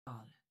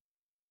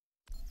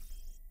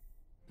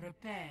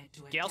Prepare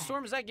to attack.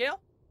 Galestorm? Is that Gale?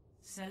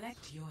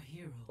 Select your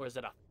hero. Or is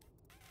it a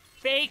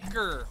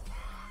faker?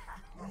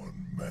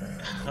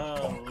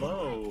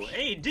 Hello.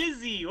 Hey,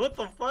 Dizzy, what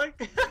the fuck?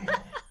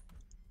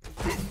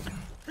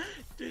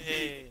 Dizzy,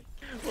 Hey.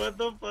 what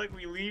the fuck?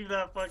 We leave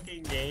that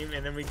fucking game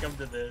and then we come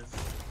to this.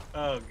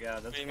 Oh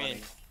god, that's What do you funny.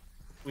 mean?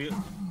 We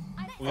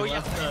Oh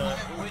left yeah,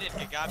 I avoided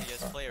Kagabi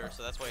as player,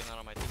 so that's why he's not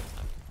on my team.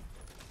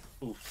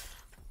 Oof.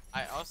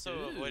 I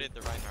also avoided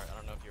the Reinhardt. I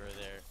don't know if you were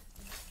there.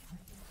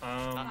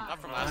 Not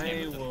from last I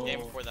game, but the will... game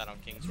before that on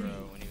King's Row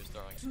when he was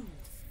throwing. 2,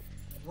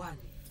 1.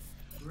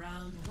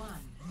 Round 1.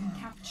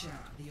 Capture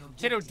the objective.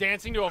 Tato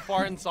dancing to a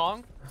foreign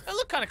song? That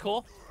looked kind of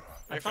cool.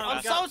 I'm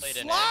so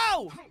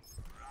slow!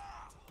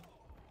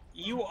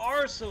 You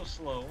are so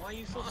slow. Why are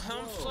you so slow?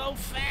 I'm so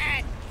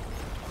fat!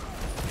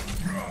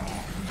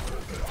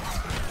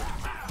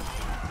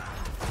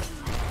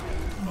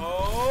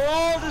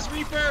 Oh, this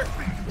Reaper!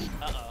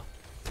 Uh-oh.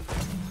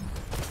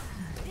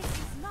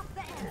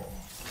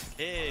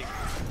 Big.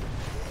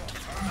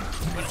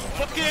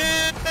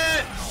 Fucking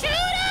Shoot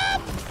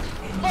him!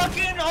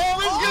 Fucking oh,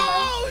 let's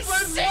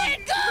go! Shit,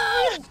 go!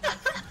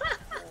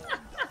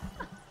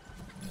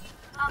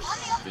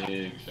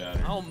 Big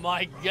shatter. Oh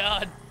my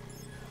god.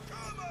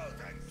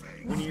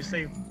 When you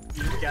say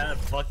you gotta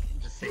fuck,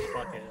 just say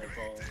fuck it. That's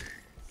all.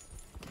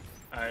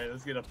 All right,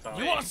 let's get up top.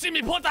 You wanna see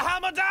me put the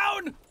hammer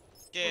down?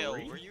 Gale,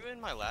 were you in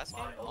my last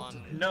game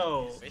on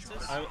No,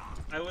 Basis?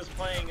 I was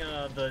playing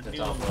the new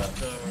top left.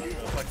 the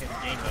fucking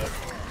game mode.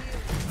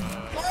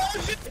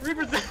 Oh shit!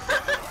 Reaper's there.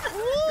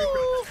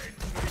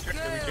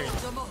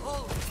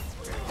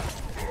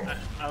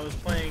 I was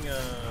playing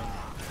yeah.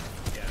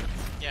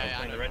 Yeah, I was I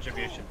playing know. the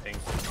retribution thing.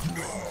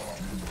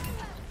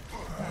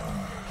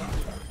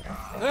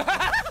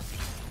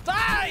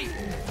 Die!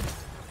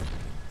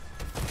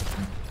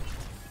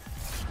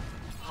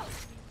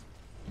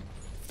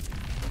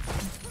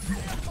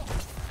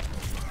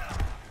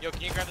 Yo,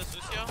 can you grab this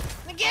Lucio?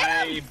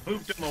 Get him! I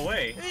booped him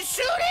away.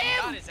 Shoot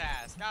Got him! his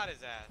ass. Got his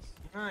ass.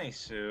 Nice,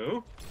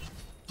 Sue.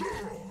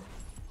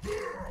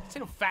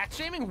 Tato fat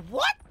shaming?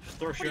 What? Just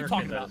throw What are you shurikens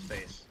talking at about? his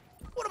face.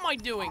 What am I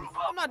doing?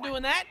 I'm not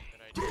doing that.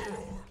 Good idea.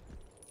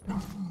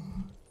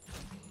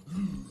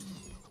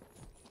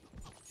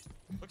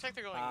 Looks like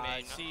they're going I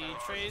main. not see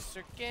top.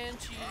 Tracer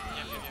Genji.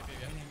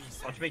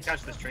 Yep. Watch me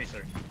catch this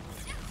tracer.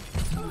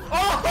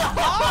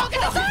 Oh, get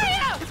the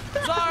Zarya!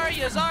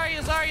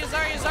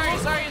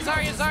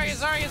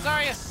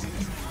 Zarya!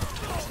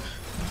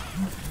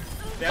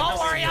 Don't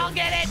worry, I'll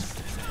get it!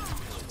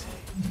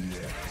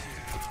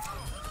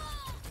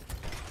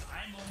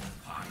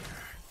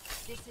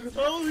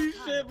 Holy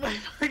shit, my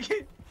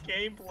fucking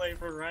gameplay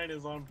for Ryan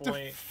is on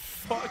point.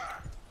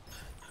 Fuck.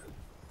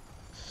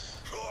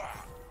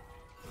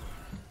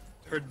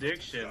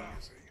 Prediction.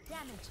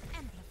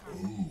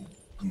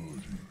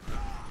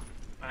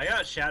 I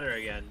got Shatter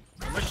again.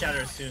 I'm gonna Shatter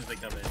as soon as they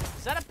come in.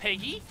 Is that a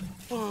piggy?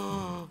 They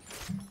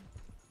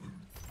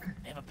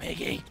have a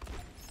piggy.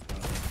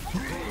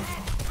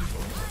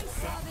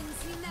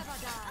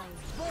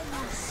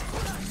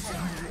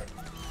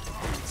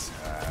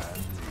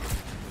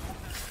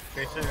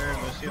 Tracer,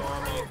 Lucio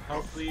on me.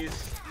 Help,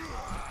 please.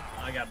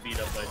 I got beat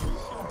up by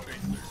Lucio and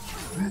Tracer.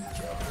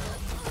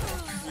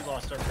 We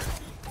lost our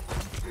first.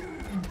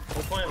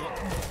 We'll play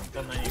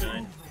until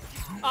 99.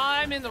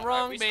 I'm in the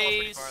wrong We saw pretty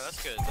base. far.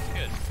 That's good. That's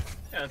good.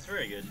 Yeah, that's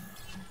very good.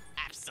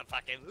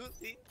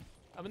 Absolutely.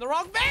 I'm in the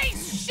wrong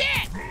base!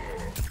 Shit!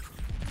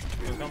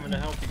 We're coming to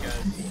help you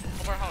guys.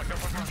 Go for Hawk, go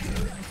for Hawk.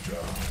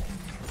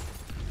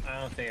 I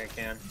don't think I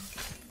can.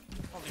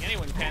 I don't think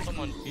anyone can.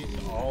 Someone. He's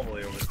all the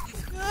way over.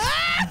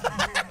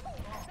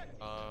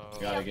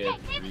 Gotta get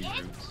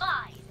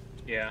regrouped.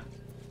 Yeah.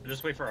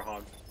 Just wait for a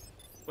hog.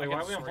 Wait, why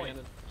are we on point?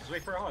 Just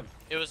wait for a hog.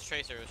 It was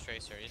Tracer. It was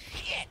Tracer. He's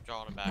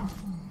drawing him back.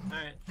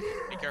 Alright.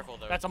 Be careful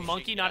though. That's a You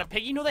monkey, should not a get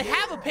piggy. No, they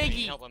have a out. If you need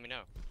piggy. help, let me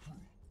know.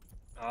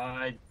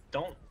 I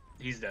don't.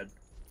 He's dead.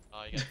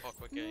 You gotta call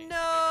quick.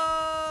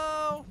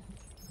 No.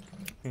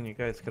 And you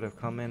guys could have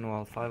come in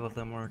while 5 of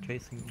them were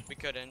chasing me. We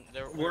couldn't.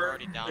 We were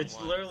already down It's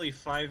one. literally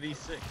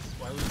 5v6.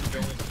 Why would we go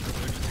in? We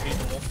just beat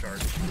the wolf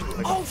charge.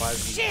 Oh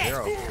shit!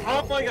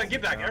 Oh my god,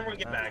 get back. Everyone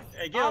get back.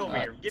 Hey, get over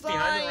here. Get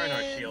behind the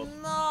Reinhardt shield.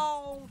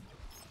 No.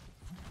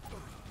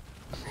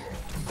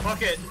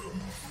 Fuck it.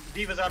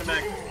 D.Va's out of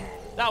mech.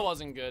 That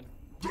wasn't good.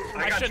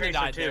 I got shouldn't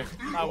have died Tracer there.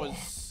 too.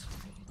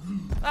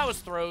 That was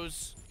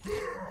throws.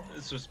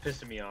 This was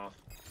pissing me off.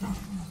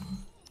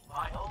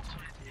 My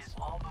ultimate is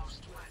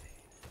almost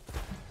ready.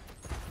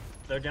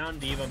 They're down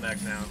D.Va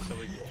mech now, so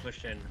we can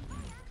push in.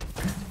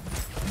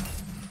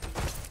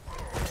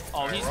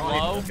 Oh, Alright, he's we're all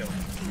low. able to go.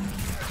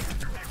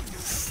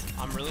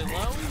 I'm really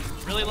low.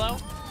 Really low.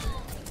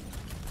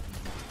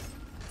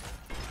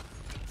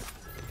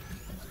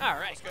 All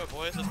right. Let's go,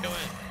 boys. Let's go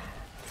in.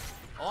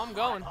 Oh, I'm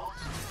going.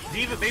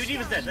 D.Va, baby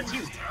D.Va's dead. That's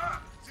you.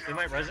 They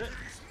might res it.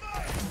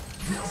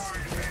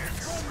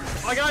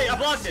 Oh, I got it. I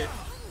blocked it.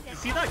 You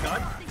see that,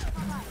 God?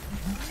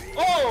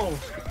 Oh!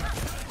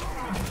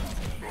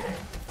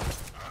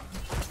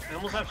 I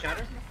almost have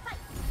Shatter.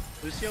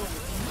 Lucio on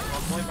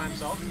point by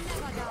himself.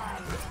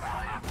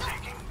 I am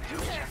taking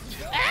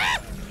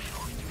Ah!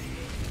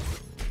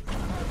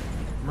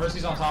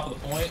 Mercy's on top of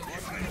the point.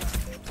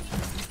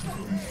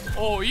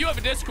 Oh, you have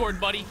a Discord,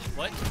 buddy.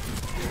 What?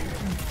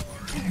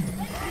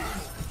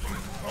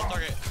 Roll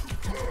target.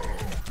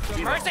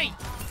 Mercy!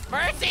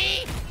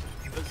 Mercy!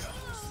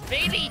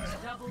 Baby!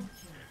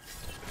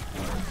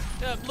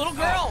 Little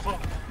girl!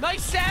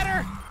 Nice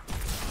shatter!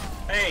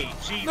 Hey,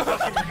 she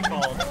fucking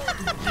recalled.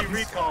 She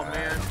recalled,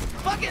 man.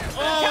 Fucking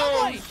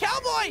Oh. cowboy!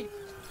 Cowboy!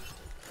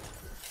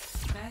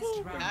 Best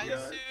round.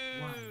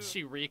 Nice.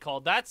 She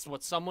recalled. That's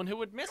what someone who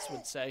would miss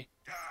would say.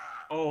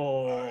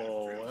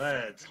 Oh,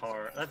 that's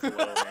hard. That's low,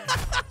 man.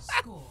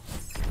 Score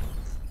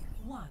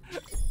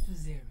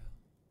 1-0.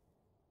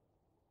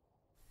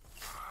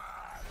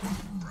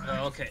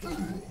 Okay.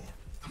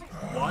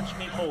 Watch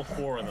me pull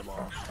 4 of them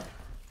off.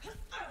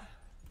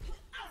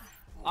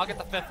 I'll get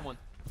the 5th one.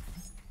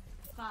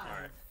 5,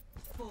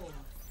 4,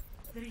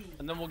 3,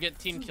 And then we'll get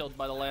team killed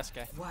by the last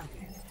guy. 1.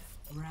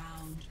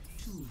 Round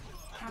 2.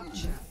 Capture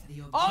the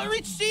objective. Oh, I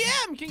reached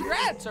CM!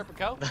 Congrats,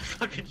 Serpico. That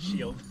fucking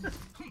shield.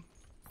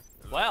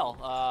 Well,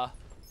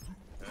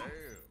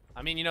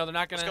 I mean, you know, they're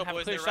not Let's gonna go, have a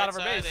boys. clear Their shot right of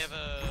our side, base. they have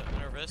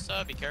an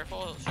Orvista. Be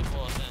careful. She'll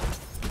pull us in.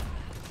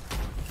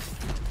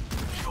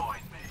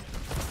 Join me.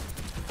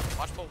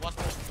 Watch pull. Watch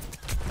pull.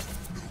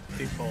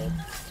 Big fold.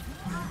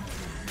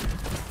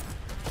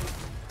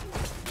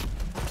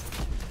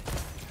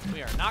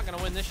 We are not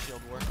gonna win this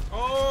shield war.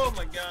 Oh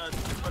my god.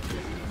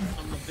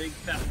 I'm the big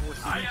fat horse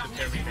I that am took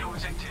taking everything. the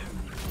objective.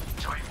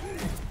 Join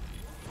me.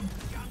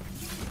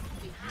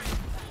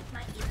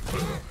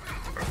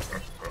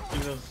 He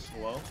goes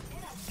slow.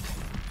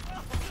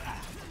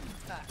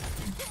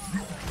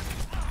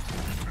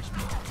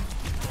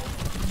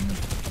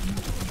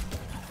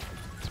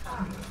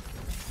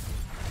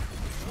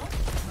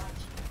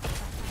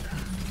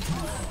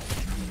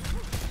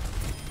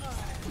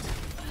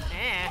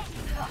 Eh.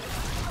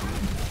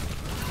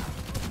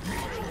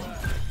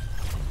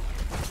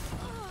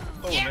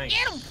 Oh, nice. Get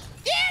him!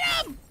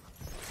 Get him!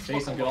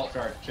 Chase him, get alt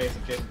charge. Chase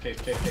him, chase him,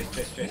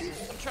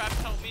 chase. I'm trapped.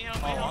 Help me. Help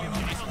me. Help me.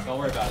 Help me. Don't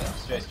worry about it.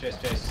 Chase.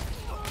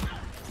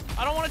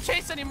 I don't want to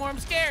chase anymore. I'm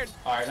scared.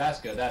 Alright,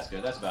 that's good. That's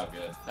about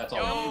good. That's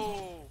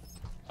all.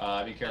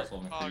 Yo. Be careful,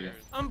 McCree. Poggers.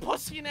 I'm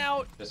pussying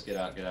out. Just get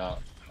out.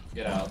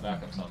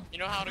 Back up some. You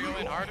know how to go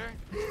in harder?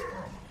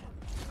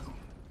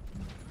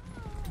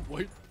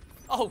 Wait.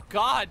 Oh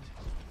God.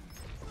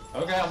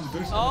 Okay, I'm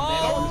boosting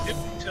Oh. them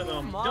Don't do it to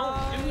them. My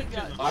Don't do it to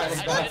God. them. Alright,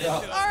 let's I back did it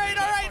up. too. All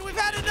right. We've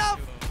had enough.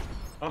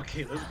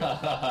 Okay, let's go.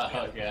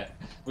 Okay.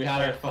 We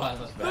had our fun.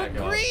 Let's back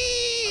up. I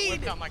Agreed.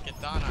 whipped out my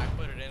katana. I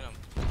put it in him.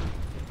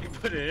 You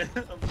put it in.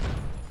 The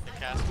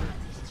caster.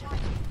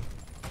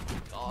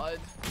 God.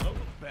 Oh,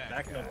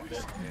 backing up a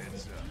bit.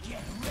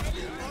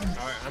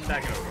 Alright, I'm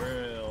backing up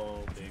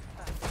real big.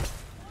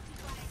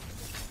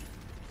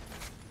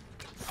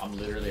 I'm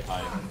literally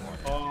hiding in the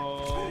corner.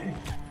 Oh,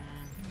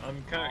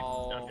 I'm kind of.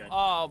 Oh. I'm dead.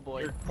 Oh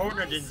boy. Your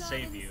partner didn't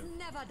save you.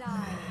 Never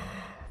die.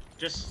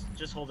 Just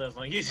hold it as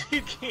long as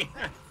you can.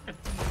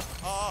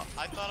 Oh,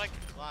 I thought I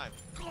could climb.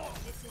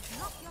 This is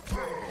not your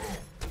time.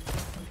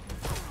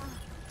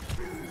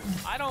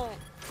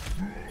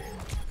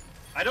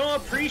 I don't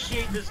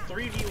appreciate this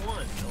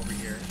 3v1 over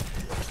here.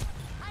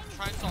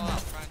 Try and stall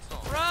out. Try and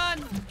stall. Run.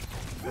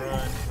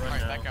 Run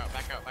Alright, now. back out.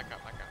 Back out. Back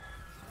out. Back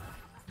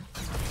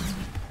out.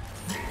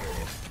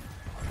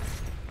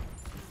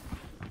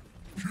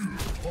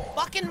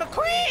 Fucking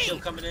McCree. Still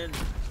coming in.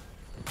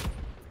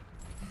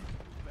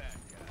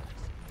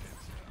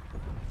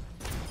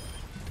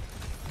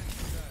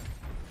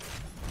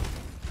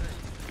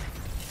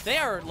 They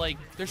are like,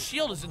 their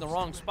shield is in the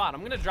wrong spot.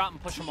 I'm gonna drop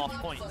and push them off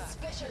point.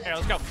 Here,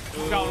 let's go.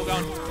 We're going.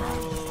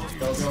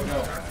 Go.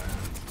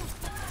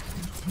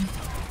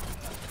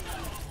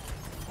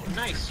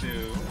 Nice,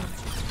 Sue.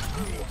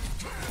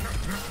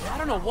 I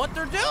don't know what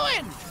they're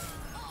doing.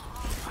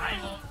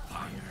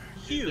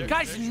 Huge.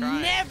 Guys, They're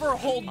trying. never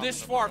hold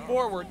this far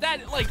forward.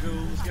 That like,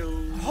 Let's go.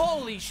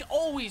 holy sh!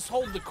 Always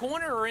hold the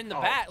corner or in the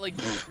back. Like,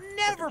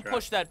 never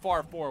push that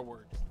far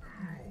forward.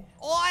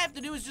 All I have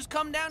to do is just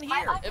come down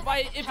here.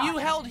 If you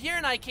held here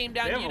and I came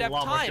down, They you'd a have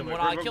lot more time killing.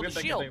 when I Go, kill go, the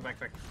back, shield.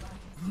 back.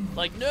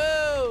 Like,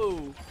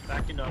 no.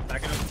 Backing up to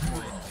the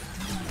point.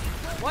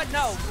 What?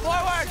 No.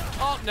 Forward.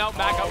 Oh no.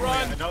 Back up. Oh,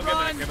 Run. yeah. No,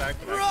 Run. get back.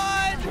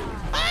 Run.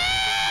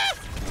 Ah!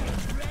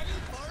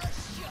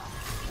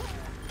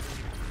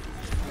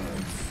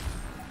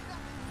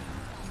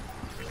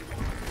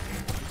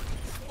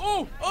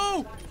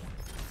 Oh.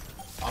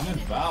 I'm in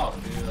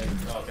Valve, dude. Like,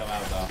 oh, come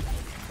out of Valve.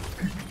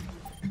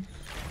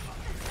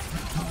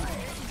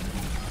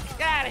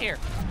 Get out of here.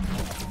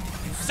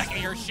 You suck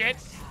at your shit.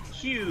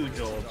 Huge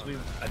ults.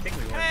 I think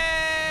we won.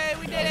 Hey,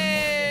 we did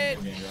it.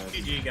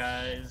 GG,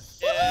 guys.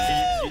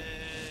 Yay.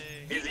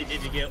 Izzy,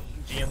 did you get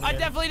GM? I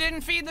definitely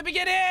didn't feed the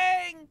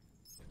beginning.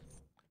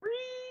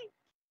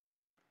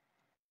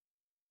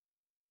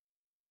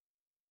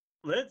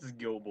 Let's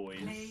go, boys.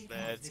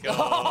 Let's go.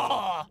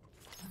 Oh.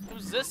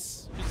 Who's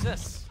this?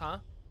 Huh?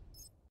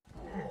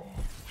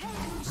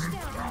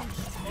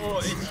 Oh,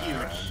 it's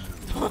huge.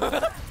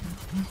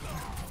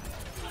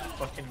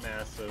 Fucking massive.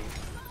 massive.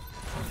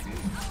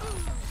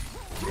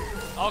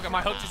 Oh, okay,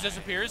 my hook just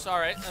disappears. All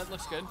right, that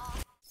looks good.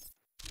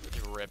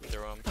 You ripped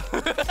through him.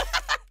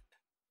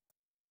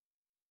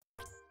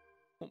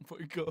 Oh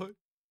my god.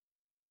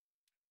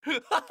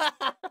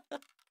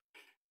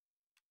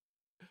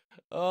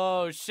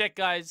 Oh shit,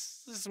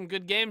 guys. This is some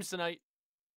good games tonight.